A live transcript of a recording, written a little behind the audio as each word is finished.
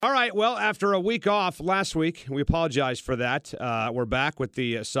All right, well, after a week off last week, we apologize for that. We're back with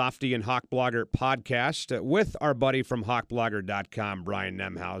the Softy and Hawk Blogger podcast with our buddy from hawkblogger.com, Brian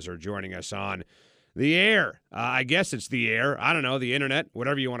Nemhauser, joining us on the air. I guess it's the air. I don't know, the internet,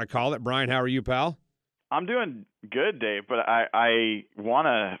 whatever you want to call it. Brian, how are you, pal? I'm doing good, Dave, but I want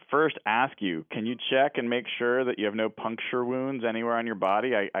to first ask you, can you check and make sure that you have no puncture wounds anywhere on your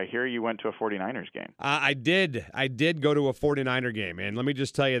body? I hear you went to a 49ers game. I did go to a 49er game, and let me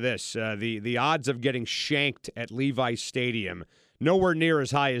just tell you this. The odds of getting shanked at Levi Stadium, nowhere near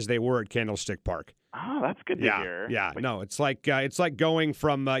as high as they were at Candlestick Park. Oh, that's good to hear. Yeah, no, it's like going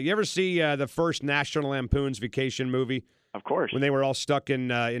from you ever see the first National Lampoon's Vacation movie? Of course. When they were all stuck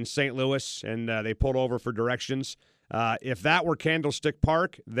in St. Louis and they pulled over for directions. If that were Candlestick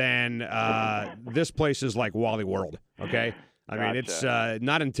Park, then this place is like Wally World, okay? I mean, it's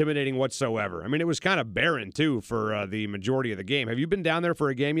not intimidating whatsoever. I mean, it was kind of barren, too, for the majority of the game. Have you been down there for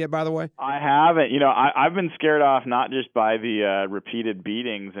a game yet, by the way? I haven't. You know, I've been scared off not just by the repeated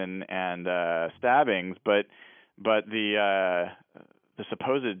beatings and stabbings, but the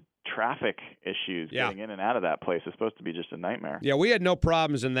supposed traffic issues getting in and out of that place is supposed to be just a nightmare. Yeah, we had no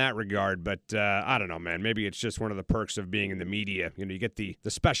problems in that regard, but I don't know, man. Maybe it's just one of the perks of being in the media. You know, you get the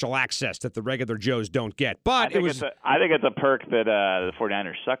special access that the regular Joes don't get. But I think it's a perk that the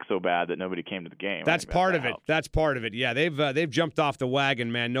 49ers suck so bad that nobody came to the game. That's part of it. That's part of it. Yeah, they've jumped off the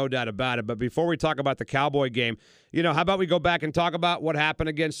wagon, man, no doubt about it. But before we talk about the Cowboy game, you know, how about we go back and talk about what happened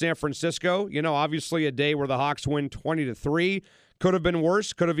against San Francisco? You know, obviously a day where the Hawks win 20-3. Could have been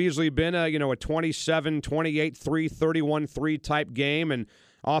worse. Could have easily been a 27, 28, 3, 31, 3 type game. And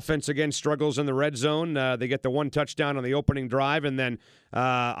offense again struggles in the red zone. They get the one touchdown on the opening drive, and then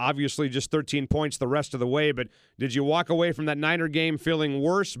obviously just 13 points the rest of the way. But did you walk away from that Niner game feeling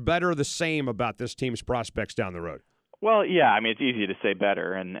worse, better, the same about this team's prospects down the road? Well, yeah, I mean, it's easy to say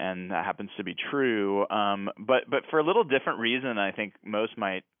better, and that happens to be true. But for a little different reason, I think most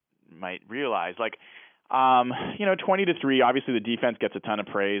might realize, like, 20-3, obviously the defense gets a ton of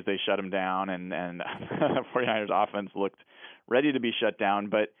praise. They shut them down, and the 49ers offense looked ready to be shut down.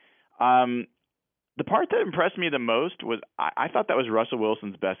 But the part that impressed me the most was I thought that was Russell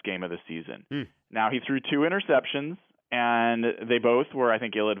Wilson's best game of the season. Now, he threw 2 interceptions, and they both were, I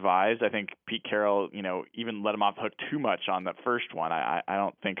think, ill-advised. I think Pete Carroll, even let him off the hook too much on the first one. I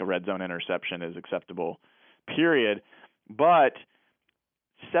don't think a red zone interception is acceptable, period. But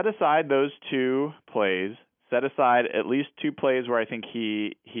set aside those 2 plays. Set aside at least 2 plays where I think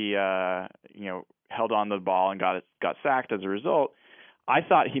he held on to the ball and got sacked as a result. I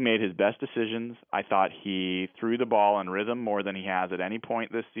thought he made his best decisions. I thought he threw the ball in rhythm more than he has at any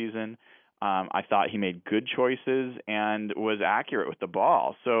point this season. I thought he made good choices and was accurate with the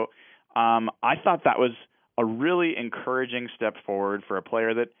ball. So I thought that was a really encouraging step forward for a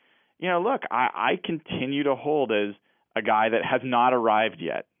player that, look, I continue to hold as a guy that has not arrived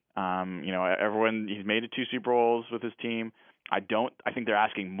yet. Everyone, he's made it 2 Super Bowls with his team. I think they're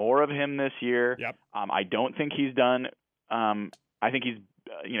asking more of him this year. Yep. I don't think he's done. I think he's,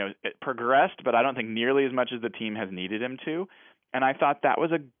 progressed, but I don't think nearly as much as the team has needed him to. And I thought that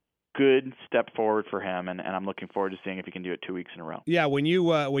was a good step forward for him, and I'm looking forward to seeing if he can do it 2 weeks in a row. Yeah, when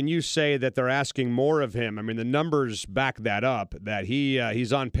you say that they're asking more of him, I mean the numbers back that up. That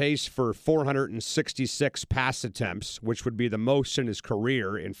he's on pace for 466 pass attempts, which would be the most in his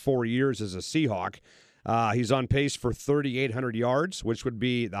career in 4 years as a Seahawk. He's on pace for 3,800 yards, which would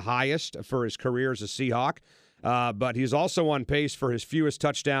be the highest for his career as a Seahawk. But he's also on pace for his fewest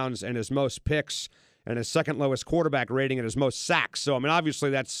touchdowns and his most picks, and his second lowest quarterback rating and his most sacks. So, I mean,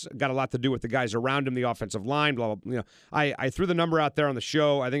 obviously that's got a lot to do with the guys around him, the offensive line, blah, blah, blah. I threw the number out there on the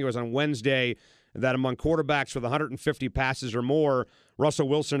show, I think it was on Wednesday, that among quarterbacks with 150 passes or more, Russell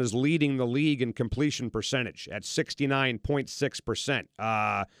Wilson is leading the league in completion percentage at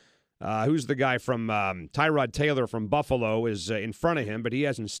 69.6%. Who's the guy from Tyrod Taylor from Buffalo is in front of him, but he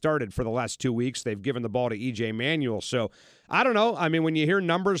hasn't started for the last 2 weeks. They've given the ball to E.J. Manuel. So, I don't know. I mean, when you hear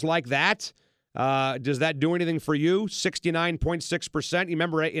numbers like that, does that do anything for you? 69.6%. You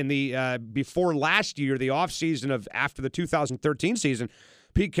remember in the before last year, the offseason of after the 2013 season,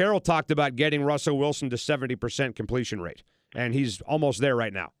 Pete Carroll talked about getting Russell Wilson to 70% completion rate, and he's almost there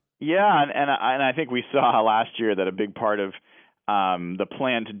right now. Yeah, and I think we saw last year that a big part of the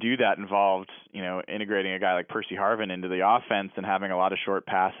plan to do that involved, integrating a guy like Percy Harvin into the offense and having a lot of short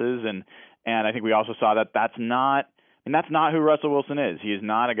passes, and I think we also saw that that's not who Russell Wilson is. He is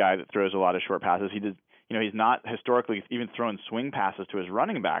not a guy that throws a lot of short passes. He's not historically even thrown swing passes to his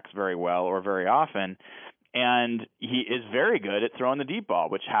running backs very well or very often. And he is very good at throwing the deep ball,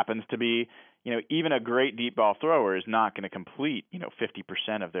 which happens to be, even a great deep ball thrower is not going to complete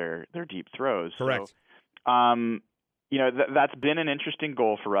 50% of their deep throws. Correct. So, that's been an interesting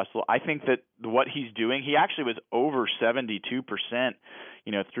goal for Russell. I think that what he's doing, he actually was over 72%,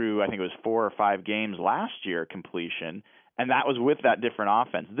 through I think it was 4 or 5 games last year completion, and that was with that different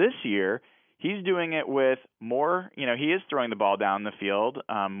offense. This year, he's doing it with more. He is throwing the ball down the field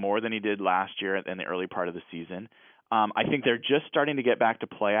more than he did last year in the early part of the season. I think they're just starting to get back to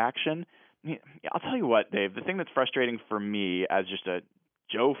play action. I'll tell you what, Dave, the thing that's frustrating for me as just a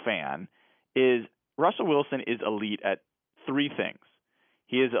Joe fan is Russell Wilson is elite at 3 things.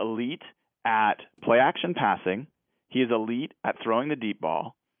 He is elite at play action passing, he is elite at throwing the deep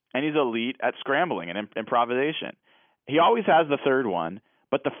ball, and he's elite at scrambling and improvisation. He always has the third one,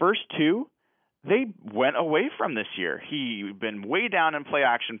 but the first 2, they went away from this year. He's been way down in play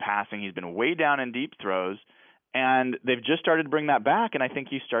action passing, he's been way down in deep throws, and they've just started to bring that back, and I think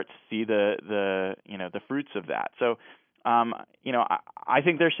you start to see the fruits of that. So, I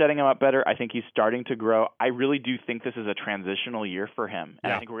think they're setting him up better. I think he's starting to grow. I really do think this is a transitional year for him,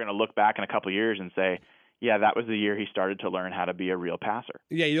 and I think we're going to look back in a couple of years and say, yeah, that was the year he started to learn how to be a real passer.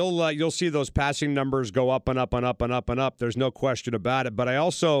 Yeah, you'll see those passing numbers go up and up and up and up and up. There's no question about it. But I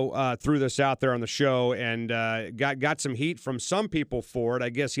also threw this out there on the show and got some heat from some people for it. I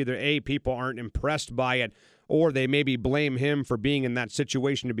guess either A, people aren't impressed by it, or they maybe blame him for being in that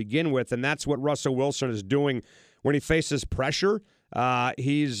situation to begin with. And that's what Russell Wilson is doing when he faces pressure.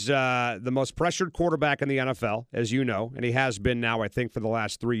 He's the most pressured quarterback in the NFL, as you know, and he has been now, I think, for the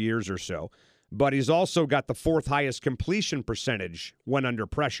last 3 years or so. But he's also got the 4th highest completion percentage when under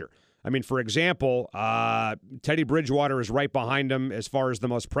pressure. I mean, for example, Teddy Bridgewater is right behind him as far as the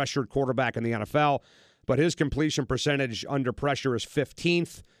most pressured quarterback in the NFL, but his completion percentage under pressure is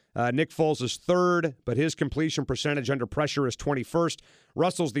 15th. Nick Foles is 3rd, but his completion percentage under pressure is 21st.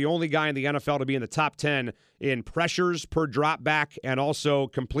 Russell's the only guy in the NFL to be in the top 10 in pressures per drop back and also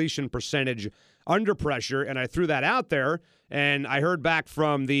completion percentage under pressure. And I threw that out there, and I heard back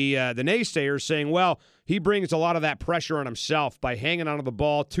from the naysayers saying, well, he brings a lot of that pressure on himself by hanging onto the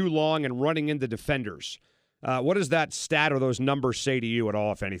ball too long and running into defenders. What does that stat or those numbers say to you at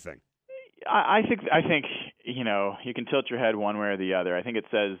all, if anything? I think you can tilt your head one way or the other. I think it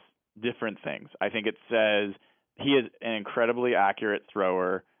says different things. I think it says he is an incredibly accurate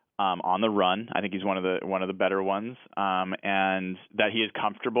thrower on the run. I think he's one of the better ones, and that he is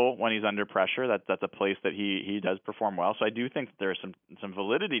comfortable when he's under pressure. That's a place that he does perform well. So I do think that there's some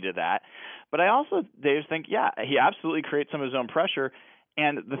validity to that. But I also, Dave, think he absolutely creates some of his own pressure.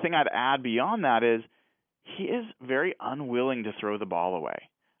 And the thing I'd add beyond that is he is very unwilling to throw the ball away.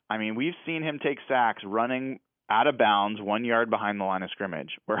 I mean, we've seen him take sacks running out of bounds 1 yard behind the line of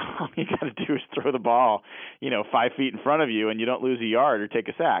scrimmage, where all you got to do is throw the ball, 5 feet in front of you, and you don't lose a yard or take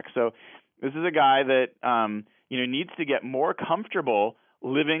a sack. So this is a guy that needs to get more comfortable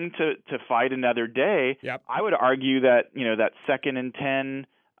living to fight another day. Yep. I would argue that that 2nd and 10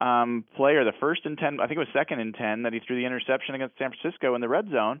 play, or the 1st and 10, I think it was 2nd and 10 that he threw the interception against San Francisco in the red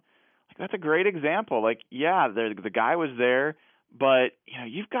zone. That's a great example. The guy was there, but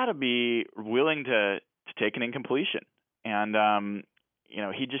you've got to be willing to take an incompletion, and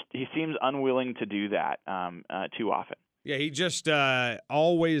he seems unwilling to do that too often. Yeah, he just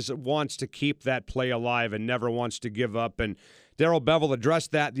always wants to keep that play alive and never wants to give up. And Darrell Bevell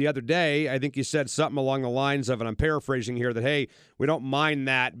addressed that the other day. I think he said something along the lines of, and I'm paraphrasing here, that, hey, we don't mind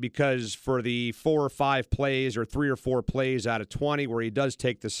that because for the 4 or 5 plays or 3 or 4 plays out of 20 where he does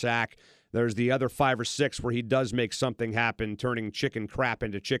take the sack, there's the other 5 or 6 where he does make something happen, turning chicken crap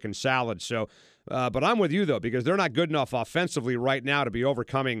into chicken salad. So, but I'm with you, though, because they're not good enough offensively right now to be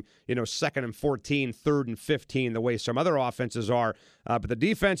overcoming, 2nd and 14, 3rd and 15, the way some other offenses are. But the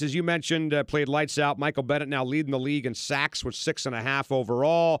defense, as you mentioned, played lights out. Michael Bennett now leading the league in sacks with 6.5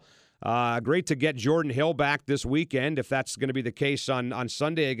 overall. Great to get Jordan Hill back this weekend, if that's going to be the case on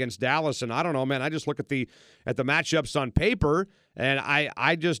Sunday against Dallas. And I don't know, man, I just look at the matchups on paper, and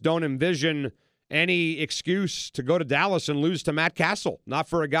I just don't envision any excuse to go to Dallas and lose to Matt Castle. Not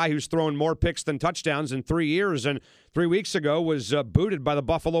for a guy who's thrown more picks than touchdowns in 3 years, and 3 weeks ago was booted by the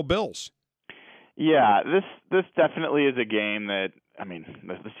Buffalo Bills. Yeah, this definitely is a game that,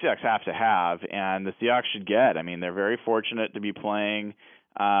 the Seahawks have to have, and the Seahawks should get. They're very fortunate to be playing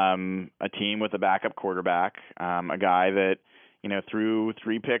a team with a backup quarterback, a guy that threw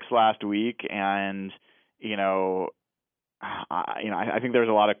 3 picks last week, and I think there's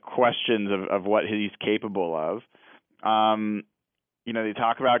a lot of questions of what he's capable of. They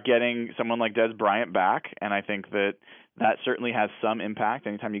talk about getting someone like Dez Bryant back, and I think that certainly has some impact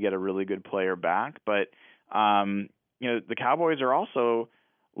anytime you get a really good player back. But the Cowboys are also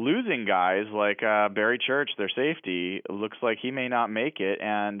losing guys like Barry Church, their safety, looks like he may not make it,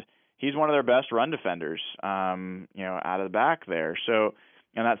 and he's one of their best run defenders, out of the back there. So,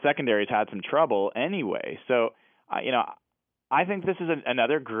 and that secondary's had some trouble anyway. So, I think this is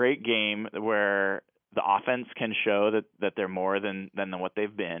another great game where the offense can show that they're more than what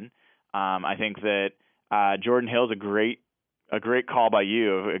they've been. I think that Jordan Hill's a great call by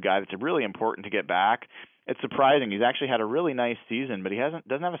you, a guy that's really important to get back. It's surprising. He's actually had a really nice season, but he doesn't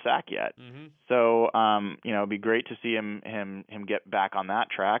have a sack yet. Mm-hmm. So, it'd be great to see him get back on that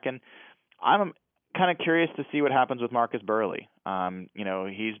track. And I'm kind of curious to see what happens with Marcus Burley.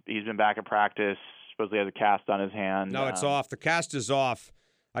 He's been back at practice. Supposedly has a cast on his hand. No, it's off. The cast is off.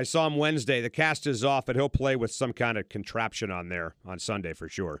 I saw him Wednesday. The cast is off, but he'll play with some kind of contraption on there on Sunday for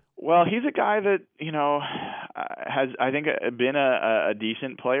sure. Well, he's a guy that, has, I think, been a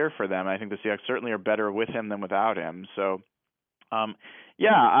decent player for them. I think the Seahawks certainly are better with him than without him. So,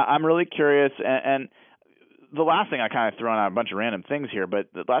 I'm really curious. And the last thing, I kind of thrown out a bunch of random things here, but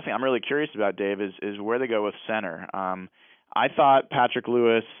the last thing I'm really curious about, Dave, is where they go with center. I thought Patrick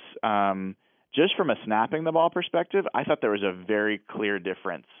Lewis, just from a snapping the ball perspective, I thought there was a very clear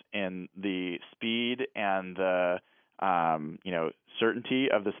difference in the speed and the certainty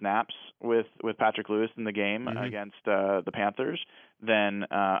of the snaps with Patrick Lewis in the game against the Panthers than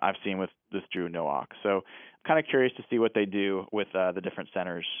I've seen with this Drew Nowak. So I'm kind of curious to see what they do with the different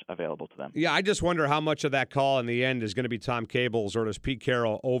centers available to them. Yeah, I just wonder how much of that call in the end is going to be Tom Cable's, or does Pete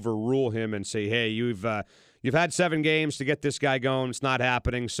Carroll overrule him and say, hey, you've had 7 games to get this guy going. It's not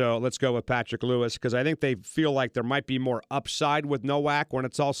happening, so let's go with Patrick Lewis, because I think they feel like there might be more upside with Nowak when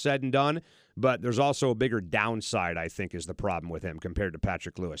it's all said and done, but there's also a bigger downside, I think, is the problem with him compared to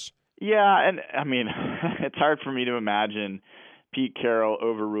Patrick Lewis. Yeah, and, I mean, it's hard for me to imagine Pete Carroll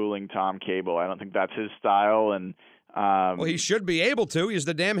overruling Tom Cable. I don't think that's his style, and well, he should be able to. He's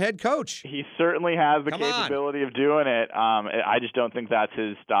the damn head coach. He certainly has the capability of doing it. I just don't think that's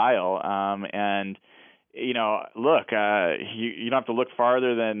his style, and look, you don't have to look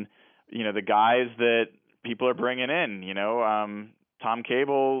farther than, the guys that people are bringing in. Tom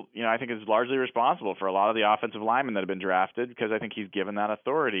Cable, I think is largely responsible for a lot of the offensive linemen that have been drafted, because I think he's given that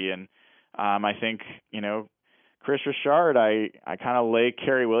authority. And I think, Chris Richard, I kind of lay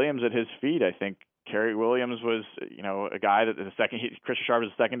Kerry Williams at his feet. I think Kerry Williams was, a guy that Chris Richard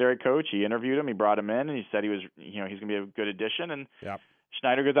was a secondary coach. He interviewed him, he brought him in, and he said he was, he's going to be a good addition. And yep.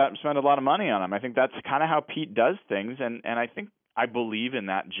 Schneider got that, spent a lot of money on him. I think that's kind of how Pete does things, and I believe in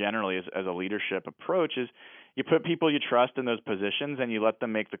that generally as a leadership approach. Is you put people you trust in those positions and you let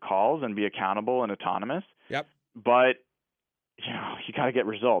them make the calls and be accountable and autonomous. Yep. But you got to get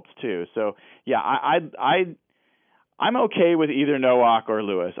results too. So yeah, I'm okay with either Nowak or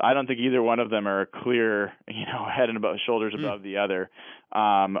Lewis. I don't think either one of them are a clear, head and shoulders above the other.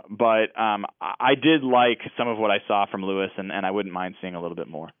 But I did like some of what I saw from Lewis, and I wouldn't mind seeing a little bit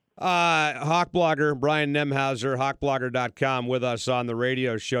more. Hawk blogger Brian Nemhauser, hawkblogger.com, with us on the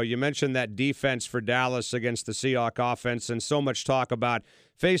radio show. You mentioned that defense for Dallas against the Seahawks offense, and so much talk about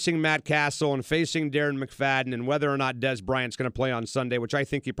facing Matt Castle and facing Darren McFadden and whether or not Des Bryant's going to play on Sunday, which I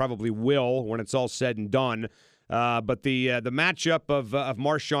think he probably will when it's all said and done. But the matchup of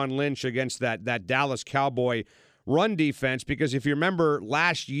Marshawn Lynch against that Dallas Cowboy run defense, because if you remember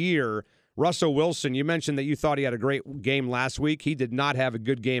last year, Russell Wilson, you mentioned that you thought he had a great game last week. He did not have a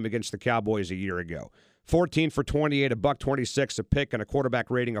good game against the Cowboys a year ago. 14 for 28, $126 a pick, and a quarterback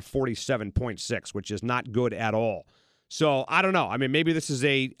rating of 47.6, which is not good at all. So I don't know. I mean, maybe this is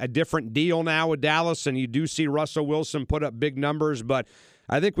a different deal now with Dallas, and you do see Russell Wilson put up big numbers, but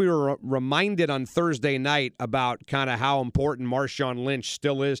I think we were reminded on Thursday night about kind of how important Marshawn Lynch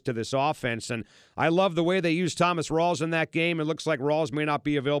still is to this offense. And I love the way they used Thomas Rawls in that game. It looks like Rawls may not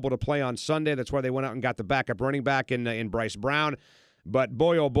be available to play on Sunday. That's why they went out and got the backup running back in Bryce Brown. But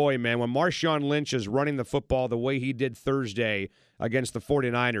boy, oh boy, man, when Marshawn Lynch is running the football the way he did Thursday against the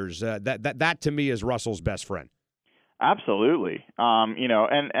 49ers, that to me is Russell's best friend. Absolutely.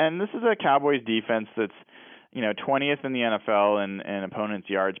 And this is a Cowboys defense that's, 20th in the NFL in opponents'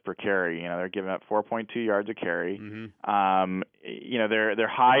 yards per carry. They're giving up 4.2 yards a carry. Mm-hmm. They're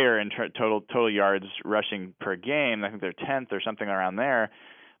higher in total yards rushing per game. I think they're 10th or something around there.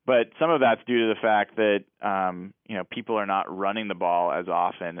 But some of that's due to the fact that people are not running the ball as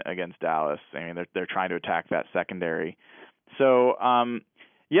often against Dallas. I mean, they're trying to attack that secondary. So I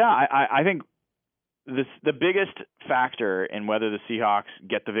think the biggest factor in whether the Seahawks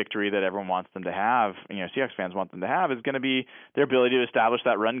get the victory that everyone wants them to have, Seahawks fans want them to have, is going to be their ability to establish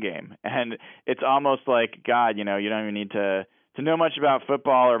that run game. And it's almost like, God, you don't even need to know much about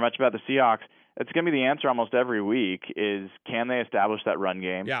football or much about the Seahawks. it's going to be the answer almost every week is, can they establish that run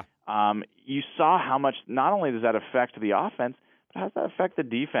game? Yeah. You saw how much, not only does that affect the offense, but how does that affect the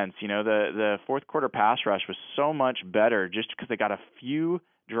defense? The fourth quarter pass rush was so much better just because they got a few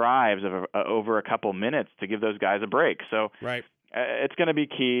drives of over a couple minutes to give those guys a break. So right. It's going to be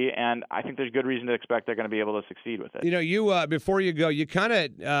key, and I think there's good reason to expect they're going to be able to succeed with it. You before you go, you kind of,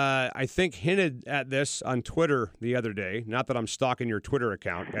 I think, hinted at this on Twitter the other day. Not that I'm stalking your Twitter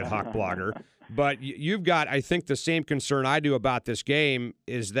account at Hawk Blogger, but you've got, I think, the same concern I do about this game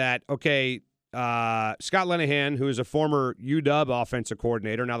is that, okay, Scott Linehan, who is a former UW offensive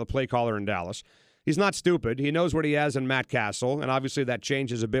coordinator, now the play caller in Dallas, he's not stupid. He knows what he has in Matt Castle, and obviously that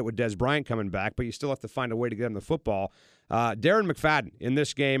changes a bit with Des Bryant coming back, but you still have to find a way to get him the football. Darren McFadden in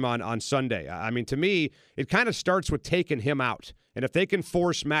this game on Sunday. I mean, to me, it kind of starts with taking him out. And if they can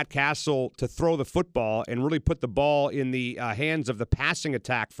force Matt Castle to throw the football and really put the ball in the hands of the passing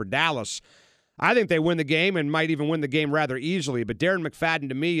attack for Dallas, I think they win the game and might even win the game rather easily. But Darren McFadden,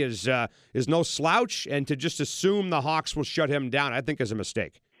 to me, is no slouch, and to just assume the Hawks will shut him down, I think is a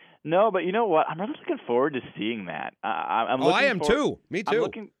mistake. No, but you know what? I'm really looking forward to seeing that. I am too. Me too.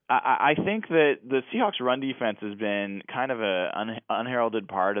 I think that the Seahawks' run defense has been kind of an unheralded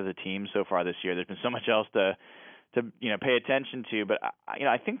part of the team so far this year. There's been so much else to pay attention to, but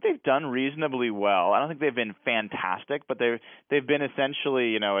I think they've done reasonably well. I don't think they've been fantastic, but they've been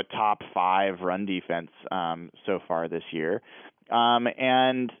essentially a top 5 run defense so far this year,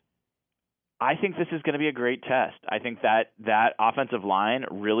 and I think this is going to be a great test. I think that offensive line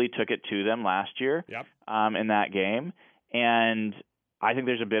really took it to them last year in that game. And I think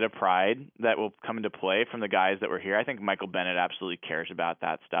there's a bit of pride that will come into play from the guys that were here. I think Michael Bennett absolutely cares about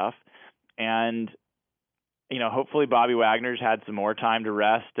that stuff. And, hopefully Bobby Wagner's had some more time to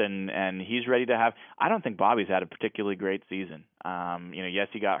rest and he's ready to have – I don't think Bobby's had a particularly great season. Yes,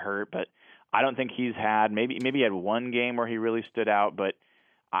 he got hurt, but I don't think he's had – maybe he had one game where he really stood out, but –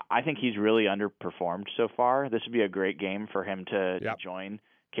 I think he's really underperformed so far. This would be a great game for him to join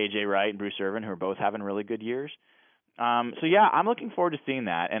KJ Wright and Bruce Irvin, who are both having really good years. I'm looking forward to seeing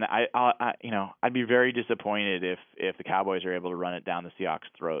that. And I'd be very disappointed if the Cowboys are able to run it down the Seahawks'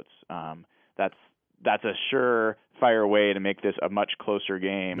 throats. That's a surefire way to make this a much closer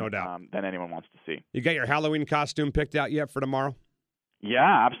game, no doubt, than anyone wants to see. You got your Halloween costume picked out yet for tomorrow?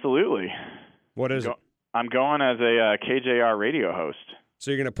 Yeah, absolutely. What is it? I'm going as a KJR radio host. So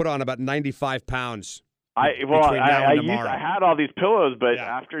you're going to put on about 95 pounds. I had all these pillows, but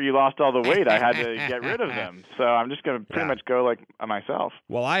after you lost all the weight, I had to get rid of them. So I'm just going to pretty much go like myself.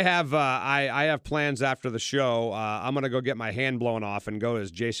 Well, I have I have plans after the show. I'm going to go get my hand blown off and go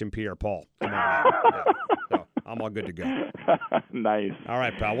as Jason Pierre-Paul. So I'm all good to go. Nice. All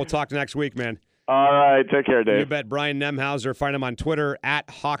right, pal. We'll talk next week, man. All right. Take care, Dave. You bet. Brian Nemhauser. Find him on Twitter at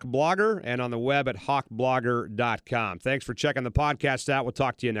HawkBlogger and on the web at hawkblogger.com. Thanks for checking the podcast out. We'll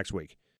talk to you next week.